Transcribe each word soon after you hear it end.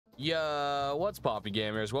Yeah, what's poppy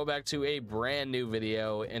gamers? Welcome back to a brand new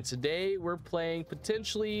video, and today we're playing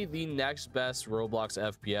potentially the next best Roblox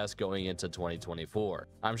FPS going into 2024.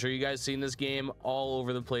 I'm sure you guys seen this game all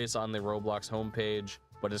over the place on the Roblox homepage,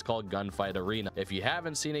 but it's called Gunfight Arena. If you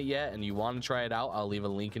haven't seen it yet and you want to try it out, I'll leave a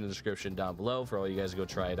link in the description down below for all you guys to go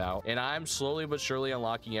try it out. And I'm slowly but surely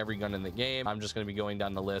unlocking every gun in the game. I'm just going to be going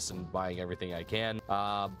down the list and buying everything I can.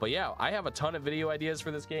 But yeah, I have a ton of video ideas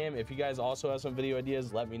for this game. If you guys also have some video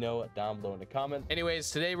ideas, let me know down below in the comments.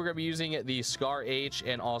 Anyways, today we're going to be using the Scar H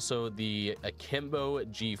and also the Akimbo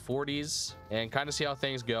G40s and kind of see how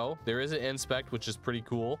things go. There is an inspect, which is pretty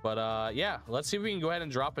cool. But yeah, let's see if we can go ahead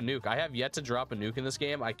and drop a nuke. I have yet to drop a nuke in this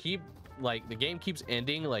game. I keep like the game keeps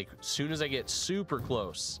ending like soon as I get super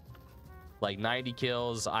close, like 90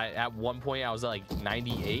 kills. At one point I was at like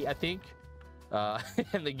 98, I think,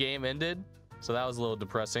 and the game ended, so that was a little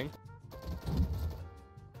depressing.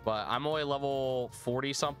 But I'm only level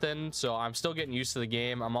 40 something, so I'm still getting used to the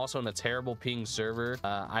game. I'm also in a terrible ping server.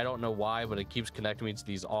 I don't know why, but it keeps connecting me to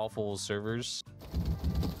these awful servers.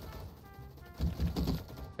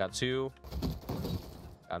 Got two,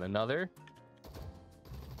 got another.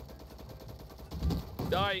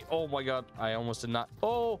 Die. Oh my god, I almost did not.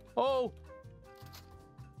 Oh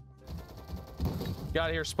get out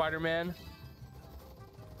of here, Spider-Man.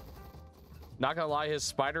 Not gonna lie, his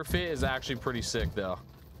spider fit is actually pretty sick though.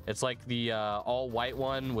 It's like the all white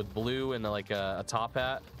one with blue and like a top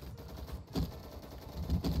hat.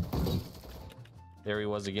 There he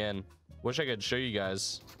was again. Wish I could show you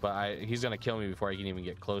guys, but he's gonna kill me before I can even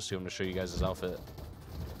get close to him to show you guys his outfit.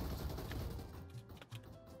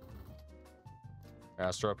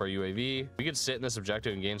 Let's throw up our UAV. We could sit in this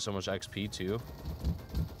objective and gain so much XP too,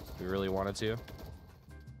 if we really wanted to.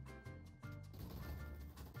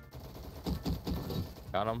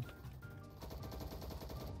 Got him.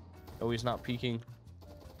 Oh, he's not peeking.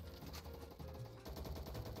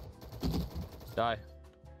 Die.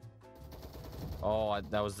 Oh,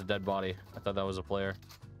 that was the dead body. I thought that was a player.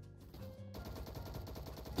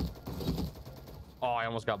 Oh, I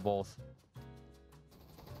almost got both.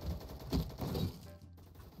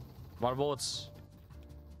 A lot of bullets.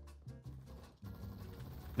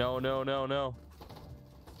 No.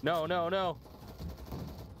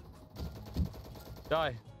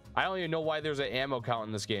 Die. I don't even know why there's an ammo count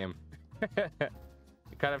in this game. It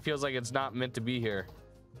kind of feels like it's not meant to be here.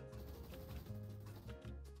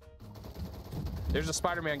 There's a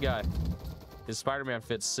Spider-Man guy. His Spider-Man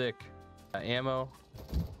fits sick. Ammo.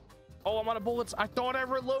 Oh, I'm out of bullets. I thought I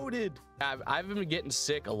reloaded. I've been getting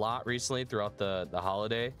sick a lot recently throughout the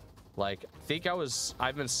holiday. Like, I think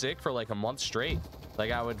I've been sick for like a month straight.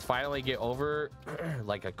 Like, I would finally get over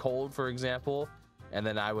like a cold, for example, and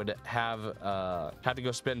then I would have to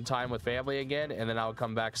go spend time with family again, and then I would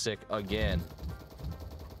come back sick again.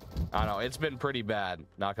 I don't know, it's been pretty bad,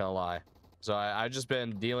 not gonna lie. So I've just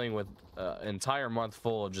been dealing with an entire month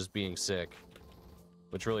full of just being sick,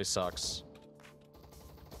 which really sucks.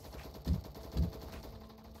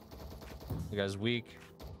 You guys weak.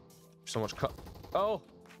 So much oh,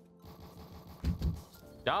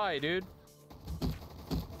 die, dude.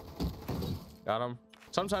 Got him.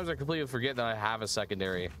 Sometimes I completely forget that I have a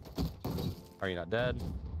secondary. Are you not dead?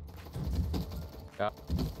 Yeah,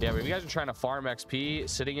 but if you guys are trying to farm XP,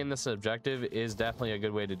 sitting in this objective is definitely a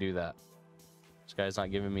good way to do that. This guy's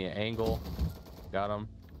not giving me an angle. Got him.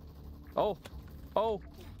 Oh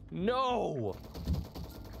no.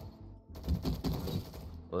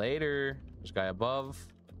 Later. This guy above.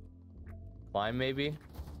 Climb maybe.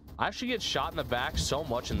 I actually get shot in the back so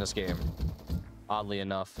much in this game, oddly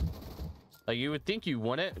enough. Like, you would think you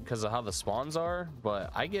wouldn't because of how the spawns are,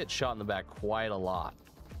 but I get shot in the back quite a lot.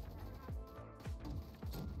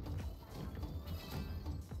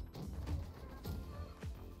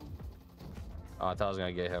 Oh, I thought I was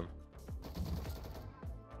gonna get him.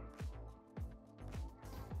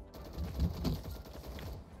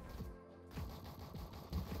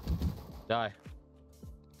 Die.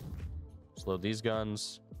 Just load these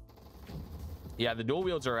guns. Yeah, the dual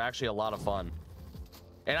wields are actually a lot of fun.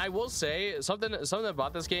 And I will say something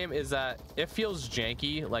about this game is that it feels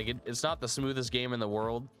janky. Like, it's not the smoothest game in the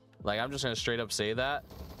world. Like, I'm just gonna straight up say that.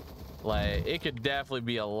 Like, it could definitely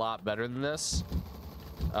be a lot better than this.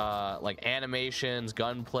 Like, animations,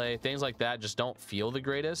 gunplay, things like that just don't feel the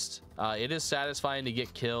greatest. It is satisfying to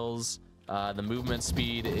get kills. The movement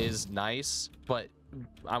speed is nice, but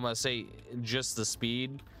I'm gonna say just the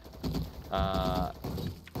speed, not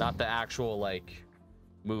the actual like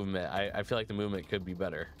movement. I feel like the movement could be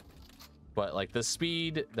better, but like the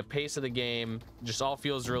speed, the pace of the game just all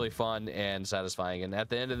feels really fun and satisfying. And at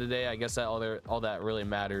the end of the day, I guess that all that really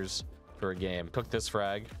matters for a game. Took this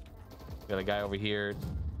frag. Got a guy over here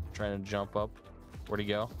trying to jump up. Where'd he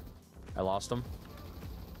go? I lost him.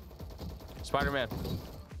 Spider-Man.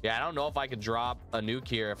 Yeah, I don't know if I could drop a nuke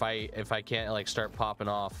here if I can't like start popping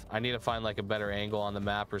off. I need to find like a better angle on the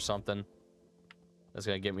map or something. That's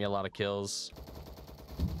gonna get me a lot of kills.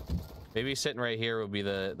 Maybe sitting right here would be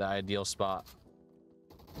the ideal spot.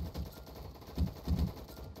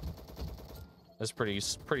 That's pretty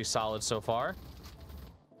solid so far.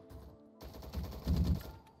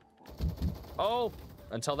 Oh,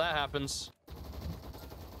 until that happens.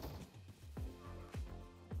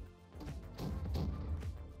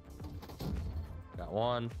 Got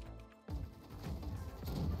one.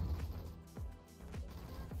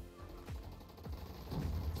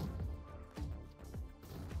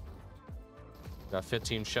 Got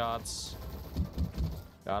 15 shots.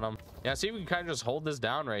 Got him. Yeah, see if we can kind of just hold this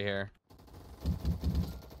down right here.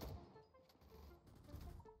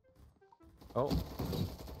 Oh.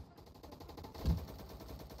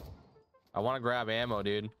 I want to grab ammo,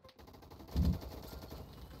 dude.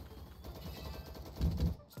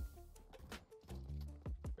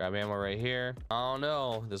 Grab ammo right here. Oh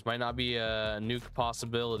no, this might not be a nuke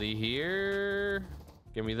possibility here.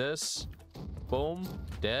 Give me this. Boom.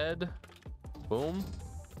 Dead. Boom.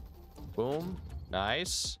 Boom.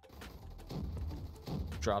 Nice.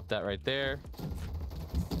 Drop that right there.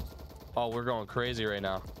 Oh, we're going crazy right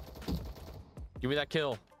now. Give me that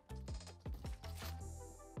kill.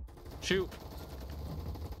 Shoot.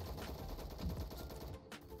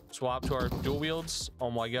 Swap to our dual wields. Oh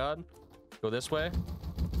my god. Go this way.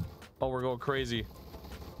 Oh, we're going crazy.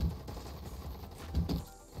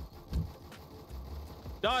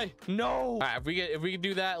 Die. No. All right, if we can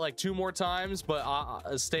do that like 2 more times,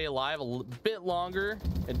 but stay alive a bit longer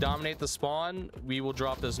and dominate the spawn, we will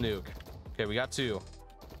drop this nuke. Okay, we got 2.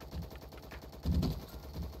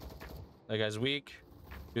 That guy's weak.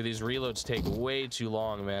 Dude, these reloads take way too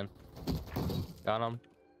long, man. Got him.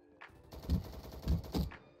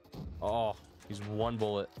 Oh, he's 1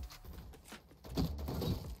 bullet. We're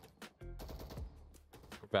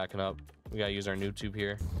backing up. We gotta use our new tube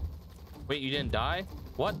here. Wait, you didn't die?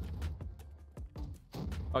 What?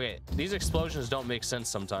 Okay, these explosions don't make sense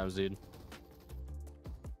sometimes, dude.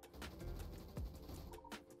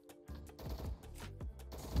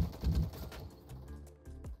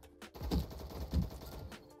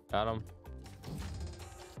 Got him.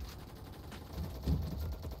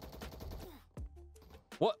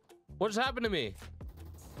 What just happened to me?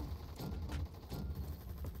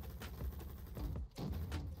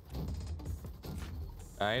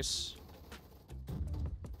 Nice.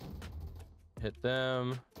 Hit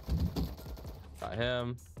them. Got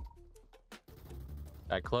him.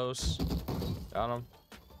 Got close. Got him.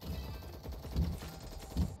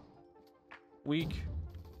 Weak.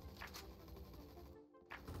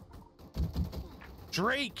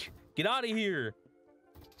 Drake, get out of here.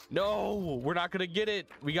 No, we're not gonna get it.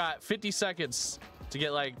 We got 50 seconds to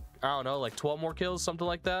get like, I don't know, like 12 more kills, something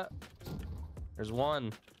like that. There's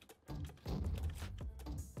one.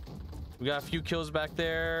 We got a few kills back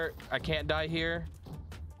there. I can't die here.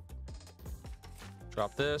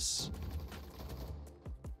 Drop this.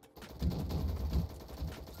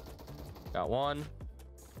 Got one.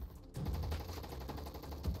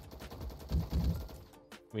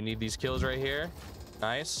 We need these kills right here.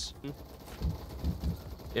 Nice.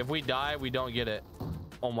 If we die, we don't get it.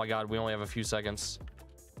 Oh my god, we only have a few seconds.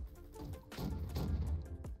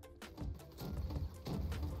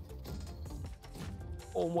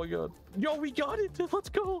 Oh my god. Yo, we got it. Let's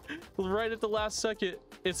go. Right at the last second.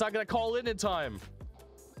 It's not gonna call in time.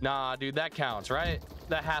 Nah, dude, that counts, right?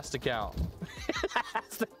 That has to count. That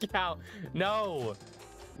has to count. No.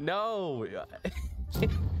 No.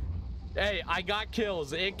 Hey, I got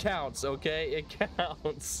kills. It counts, okay? It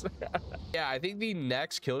counts. Yeah, I think the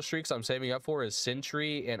next kill streaks I'm saving up for is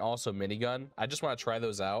Sentry and also Minigun. I just want to try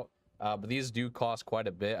those out. But these do cost quite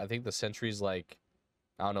a bit. I think the Sentry's like,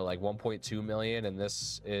 I don't know, like 1.2 million, and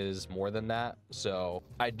this is more than that. So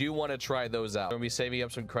I do want to try those out. I'm gonna be saving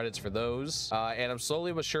up some credits for those, and I'm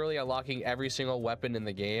slowly but surely unlocking every single weapon in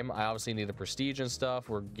the game. I obviously need a prestige and stuff.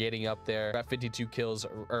 We're getting up there. We're at 52 kills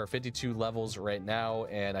or 52 levels right now,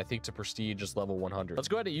 and I think to prestige is level 100. Let's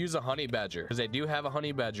go ahead and use a honey badger, because I do have a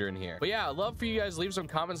honey badger in here. But yeah, I'd love for you guys to leave some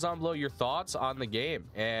comments down below, your thoughts on the game,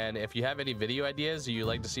 and if you have any video ideas you'd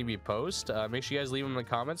like to see me post, make sure you guys leave them in the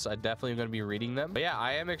comments. I definitely am going to be reading them. But yeah,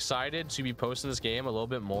 I am excited to be posting this game a little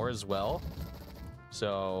bit more as well,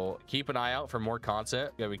 so keep an eye out for more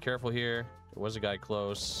content. Gotta be careful here. There was a guy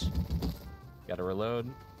close. Gotta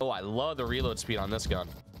reload. Oh, I love the reload speed on this gun.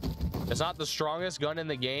 It's not the strongest gun in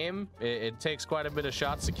the game. It takes quite a bit of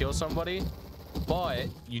shots to kill somebody, but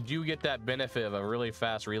you do get that benefit of a really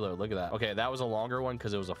fast reload. Look at that. Okay, that was a longer one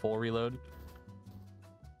because it was a full reload.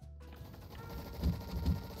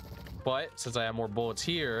 But since I have more bullets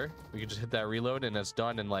here, we can just hit that reload and it's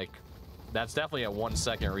done in like, that's definitely a 1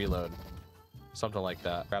 second reload. Something like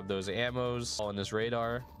that. Grab those ammos all in this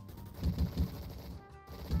radar.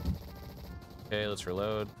 Okay, let's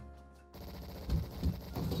reload.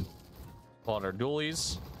 Pull out our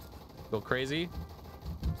dualies. Go crazy.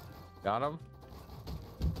 Got him.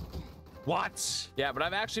 What? Yeah, but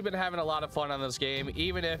I've actually been having a lot of fun on this game,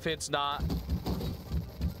 even if it's not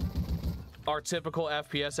our typical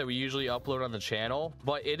FPS that we usually upload on the channel.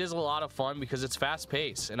 But it is a lot of fun because it's fast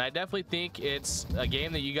paced, and I definitely think it's a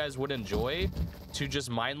game that you guys would enjoy to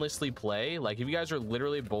just mindlessly play. Like if you guys are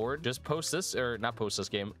literally bored, just post this, or not post this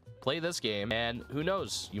game, play this game, and who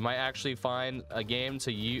knows, you might actually find a game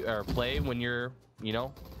to play when you're, you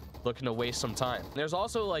know, looking to waste some time. There's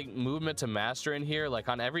also like movement to master in here. Like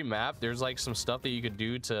on every map there's like some stuff that you could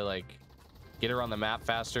do to like get around the map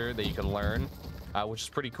faster that you can learn, which is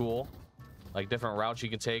pretty cool. Like different routes you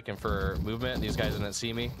can take, and for movement, these guys didn't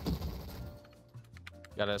see me.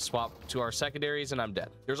 Gotta swap to our secondaries and I'm dead.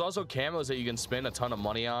 There's also camos that you can spend a ton of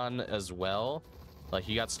money on as well. Like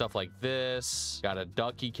you got stuff like this, got a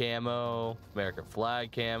ducky camo, American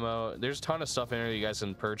flag camo. There's a ton of stuff in here you guys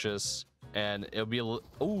can purchase, and it'll be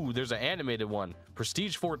oh, there's an animated one,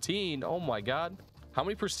 prestige 14. Oh my god, how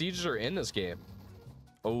many prestiges are in this game?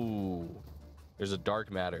 Oh, there's a dark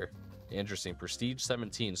matter. Interesting. Prestige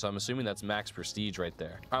 17, so I'm assuming that's max prestige right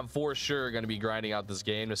there. I'm for sure going to be grinding out this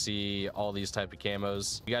game to see all these type of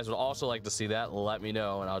camos. If you guys would also like to see that, let me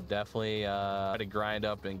know, and I'll definitely try to grind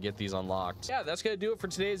up and get these unlocked. Yeah, that's gonna do it for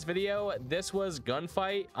today's video. This was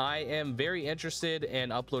Gunfight. I am very interested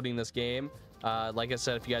in uploading this game. Like I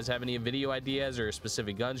said, if you guys have any video ideas or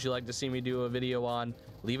specific guns you'd like to see me do a video on,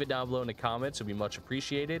 leave it down below in the comments. It'd be much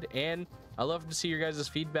appreciated, and I love to see your guys'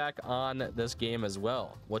 feedback on this game as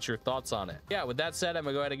well. What's your thoughts on it? Yeah, with that said, I'm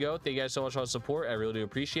gonna go ahead and go. Thank you guys so much for the support. I really do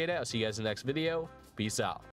appreciate it. I'll see you guys in the next video. Peace out.